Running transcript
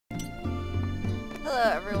Hello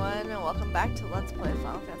everyone, and welcome back to Let's Play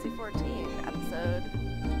Final Fantasy XIV, episode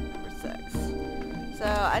number 6. So,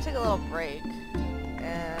 I took a little break,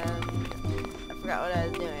 and I forgot what I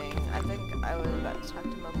was doing. I think I was about to talk to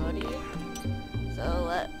Momodi, so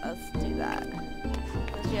let us do that.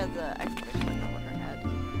 Since she has an exclamation mark over her head.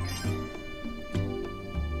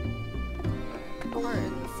 Or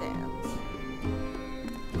in the sands.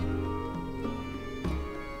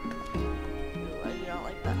 Ooh, I do not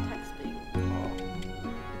like that text being full.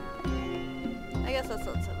 I guess that's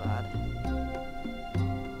not so bad.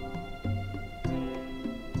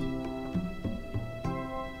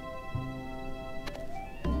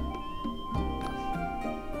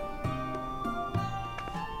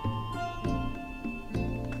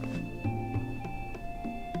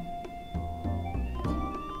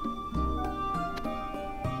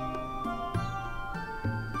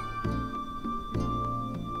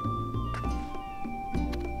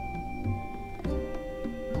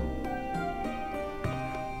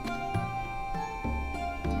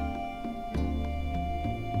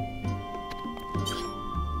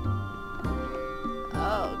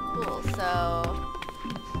 So,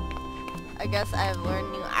 I guess I've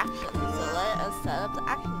learned new actions, so let us set up the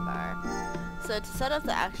action bar. So to set up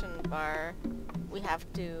the action bar, we have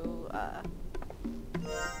to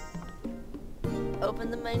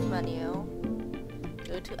open the main menu,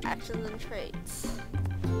 go to actions and traits,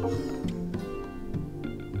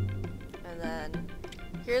 and then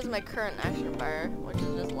here's my current action bar, which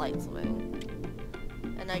is just light swing.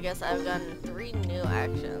 And I guess I've gotten 3 new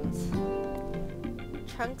actions.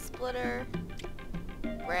 Trunk splitter,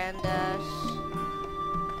 brandish,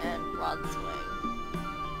 and broad swing.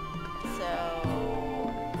 So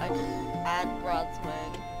I can add broad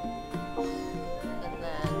swing, and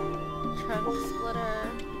then trunk splitter,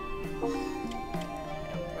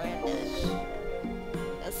 and brandish.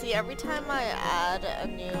 And see, every time I add a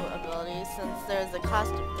new ability, since there's a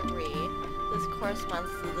cost of 3, this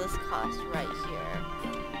corresponds to this cost right here.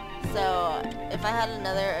 So if I had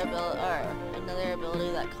another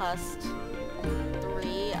ability that cost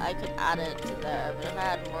 3, I could add it to there. But if I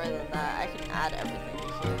had more than that, I can add everything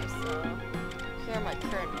here. So here are my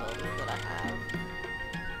current abilities that I have.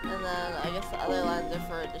 And then I guess the other lines are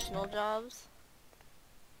for additional jobs.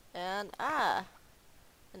 And an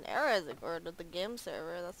error is occurred with the game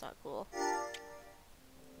server. That's not cool.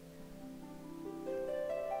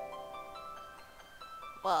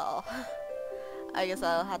 Well, I guess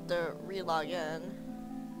I'll have to re-log in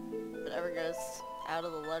if it ever goes out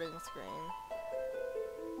of the loading screen.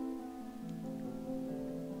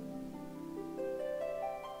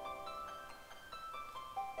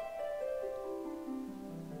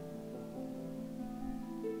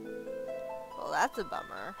 Well, that's a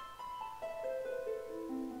bummer.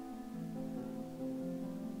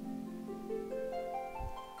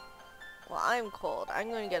 Well, I'm cold. I'm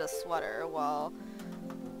going to get a sweater while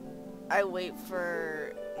I wait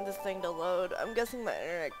for this thing to load. I'm guessing my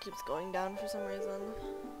internet keeps going down for some reason.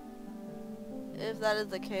 If that is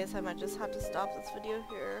the case, I might just have to stop this video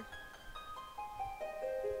here.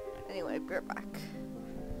 Anyway, be right back.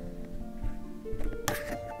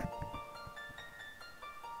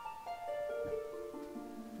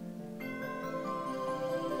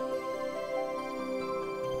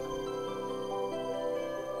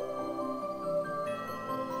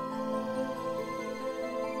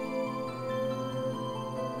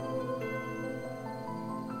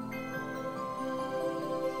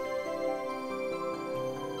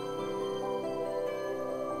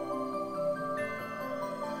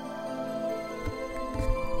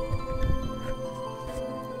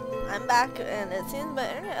 I'm back, and it seems my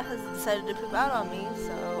internet has decided to poop out on me,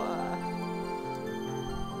 so,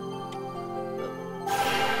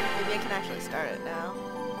 maybe I can actually start it now.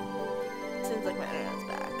 It seems like my internet's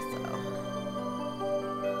back, so.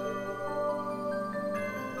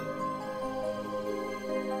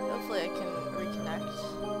 Hopefully I can reconnect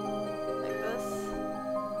like this.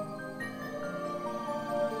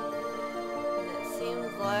 And it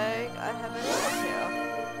seems like I have been able to.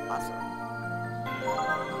 Awesome.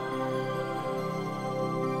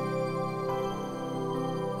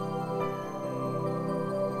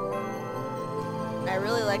 I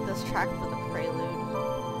really like this track for the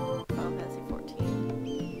prelude. Final Fantasy XIV.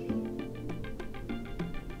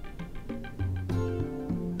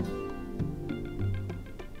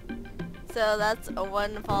 So that's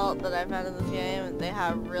one fault that I've had in this game. They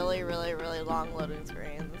have really, really, really long loading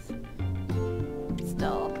screens.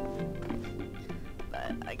 Still.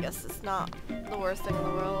 But I guess it's not the worst thing in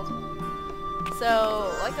the world.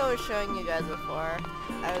 So, like I was showing you guys before,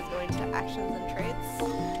 I was going to actions and traits.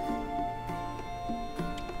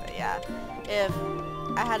 But yeah, if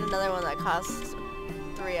I had another one that costs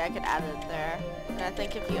 3, I could add it there. And I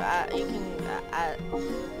think if you add, you can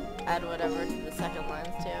add whatever to the second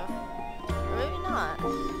lines too. Or maybe not.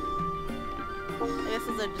 I guess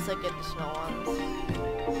those are just like additional ones.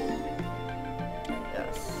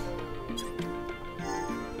 Yes.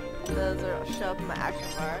 Those will show up in my action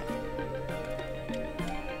bar.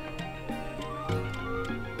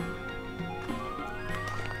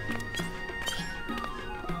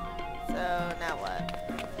 So now what?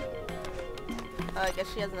 Oh, I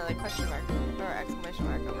guess she has another question mark or exclamation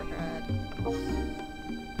mark over her head.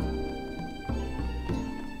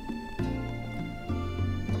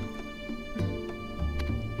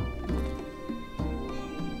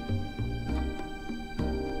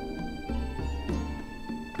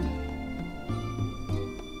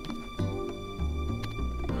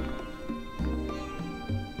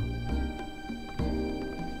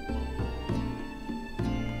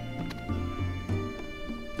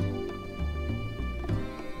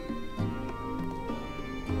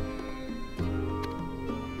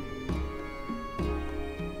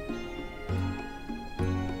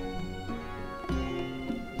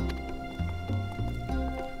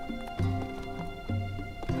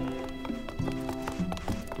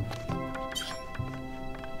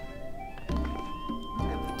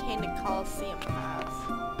 Coliseum pass.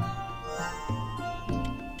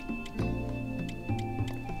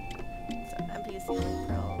 So NPC link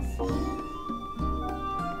pearls.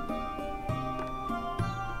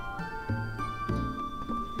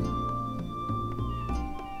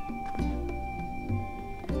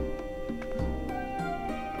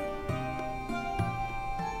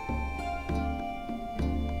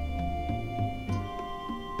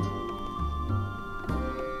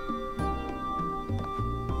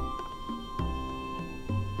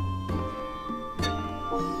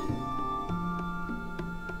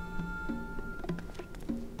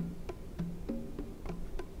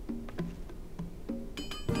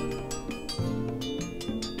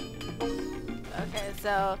 Okay,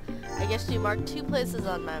 so I guess she marked 2 places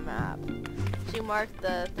on my map. She marked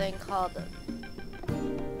the thing called,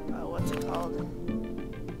 what's it called?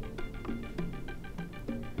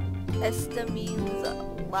 Estamines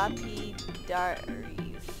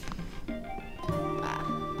lapidaries.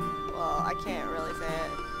 Well, I can't really say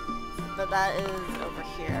it, but that is over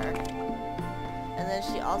here. And then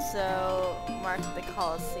she also marked the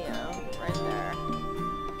Coliseum right there.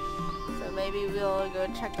 So maybe we'll go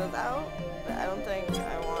check those out. But I don't think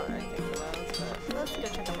I want anything for those, but let's go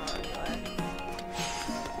check them out anyway.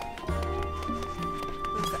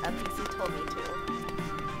 Since the NPC told me to.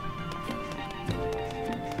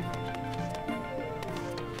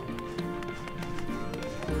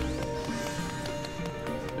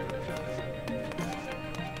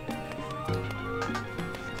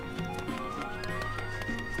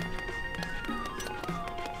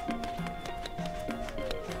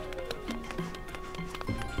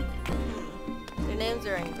 Names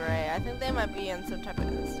are in gray. I think they might be in some type of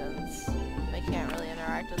instance. I can't really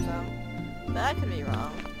interact with them. But I could be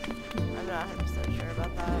wrong. I'm not 100% sure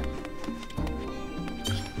about that.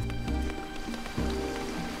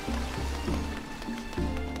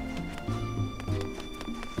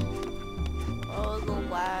 Oh, the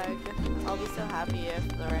lag. I'll be so happy if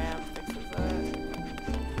the RAM fixes it.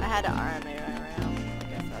 I had an RMA RAM,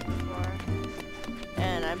 like I said before.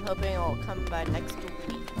 And I'm hoping it will come by next week.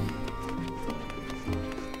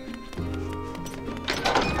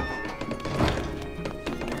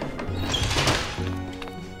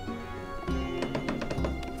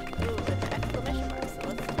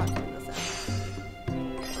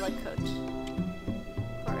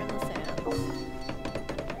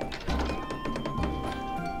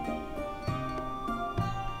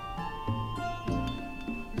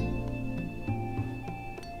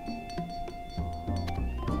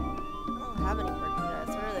 Have any merchandise?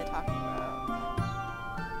 What are they talking about?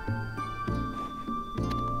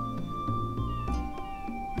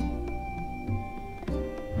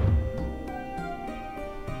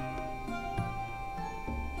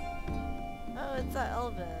 Oh, it's that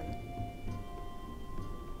Elvin.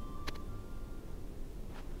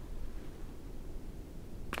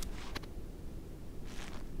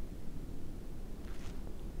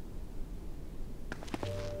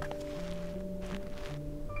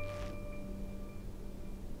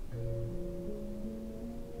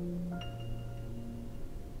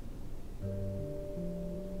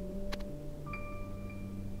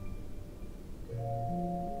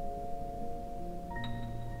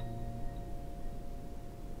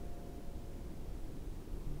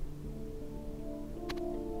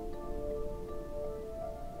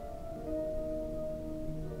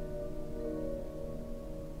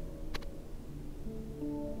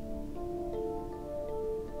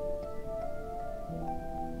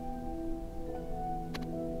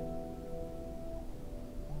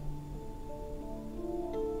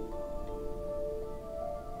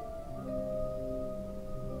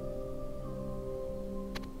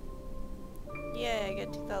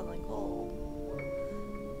 get 2,000 gold.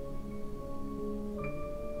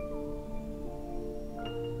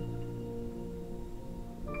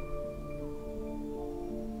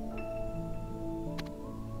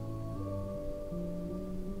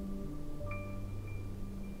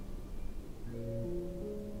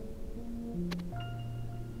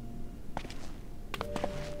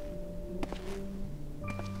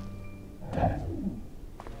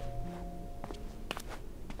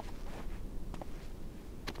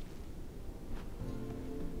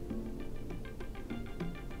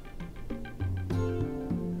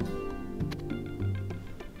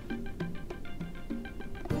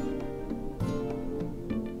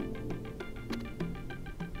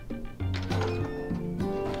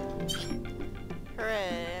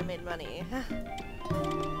 Hooray, I made money.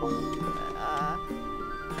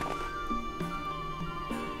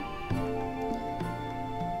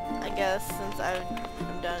 I guess since I'm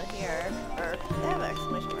done here, or they have an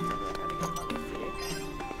exclamation mark everywhere, how to get on this here.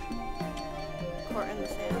 Court in the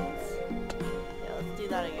sands. Yeah, let's do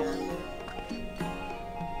that again.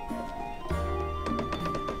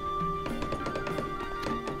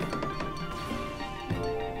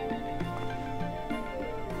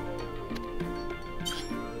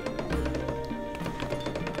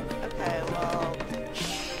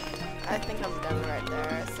 I think I'm done right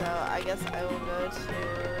there, so I guess I will go to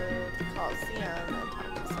the Coliseum and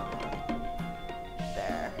talk to someone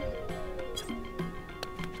there.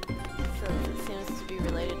 Since it seems to be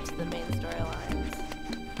related to the main storylines.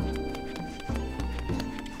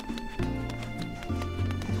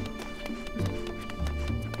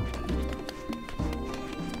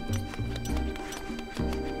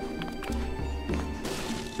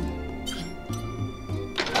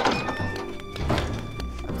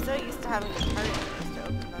 Having the target list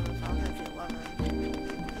open on the Final Fantasy XI.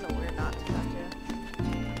 Kinda weird not to have to.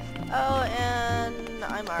 Oh, and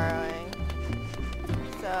I'm ROing.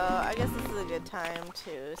 So I guess this is a good time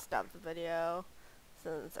to stop the video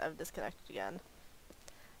since I've disconnected again.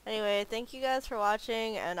 Anyway, thank you guys for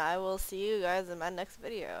watching, and I will see you guys in my next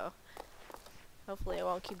video. Hopefully I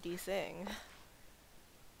won't keep DCing.